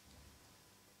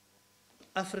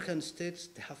 African states,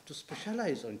 they have to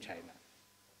specialize on China.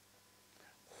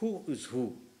 Who is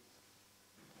who?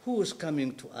 Who is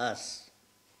coming to us?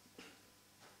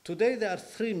 Today there are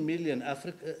 3 million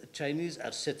Chinese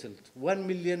are settled. 1.5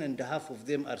 million of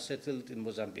them are settled in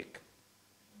Mozambique.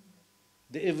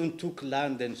 They even took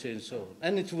land and so on,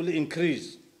 and it will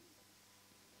increase.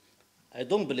 I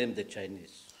don't blame the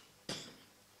Chinese.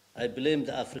 I blame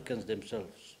the Africans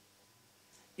themselves.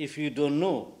 If you don't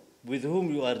know with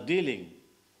whom you are dealing,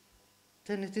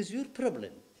 then it is your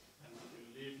problem. And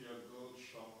if you leave your gold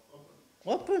shop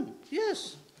open. Open,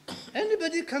 yes.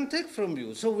 Anybody can take from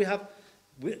you. So we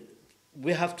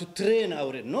have to train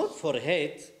our, not for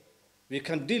hate, we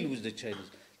can deal with the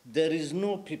Chinese. There is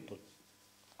no people.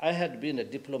 I had been a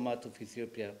diplomat of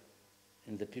Ethiopia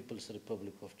in the People's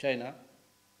Republic of China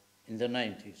in the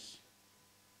 90s.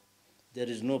 There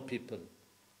is no people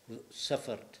who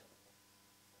suffered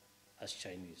as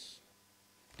Chinese.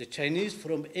 The Chinese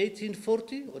from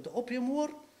 1840, or the Opium War,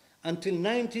 until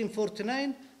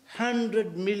 1949,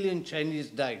 100 million Chinese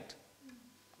died.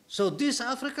 So these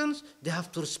Africans, they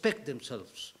have to respect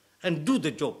themselves and do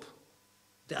the job.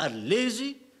 They are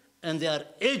lazy and they are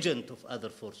agents of other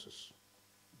forces.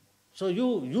 So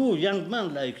you young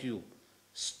man like you,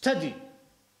 study,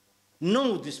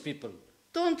 know these people.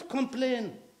 Don't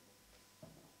complain.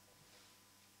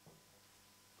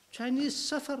 Chinese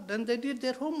suffered and they did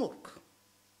their homework.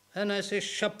 And I say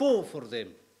chapeau for them.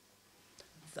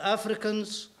 The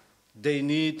Africans, they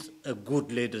need a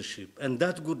good leadership. And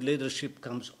that good leadership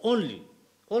comes only,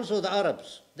 also the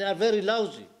Arabs, they are very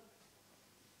lousy.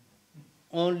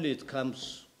 Only it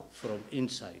comes from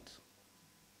inside.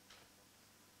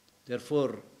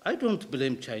 Therefore, I don't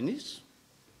blame Chinese.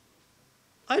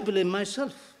 I blame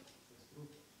myself.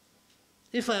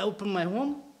 If I open my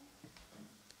home,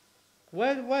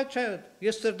 why child?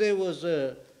 Yesterday was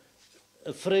a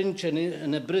French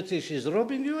and a British is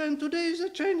robbing you, and today is a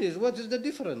Chinese. What is the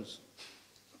difference?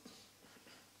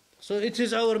 So it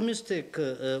is our mistake.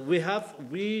 We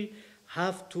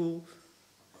have to,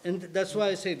 and that's why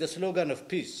I say the slogan of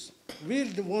peace.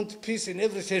 We want peace in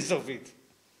every sense of it.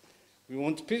 We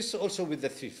want peace also with the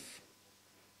thief.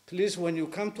 Please, when you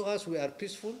come to us, we are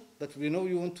peaceful, but we know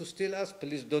you want to steal us.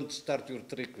 Please don't start your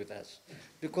trick with us,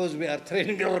 because we are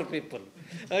training our people.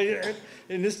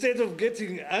 Instead of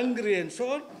getting angry and so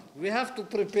on, we have to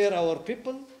prepare our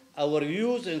people, our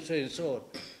youth, and so on.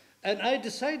 And I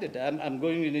decided, I'm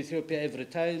going in Ethiopia every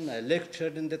time. I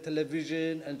lectured in the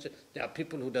television, and there are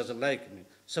people who doesn't like me.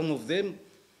 Some of them,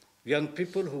 young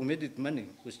people who made it money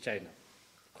with China,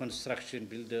 construction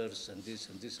builders and this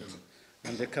and this.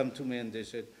 And they come to me and they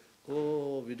said,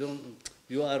 oh,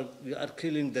 you are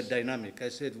killing the dynamic. I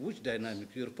said, which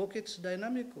dynamic? Your pockets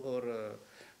dynamic or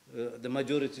the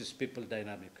majority's people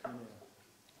dynamic?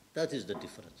 That is the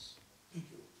difference.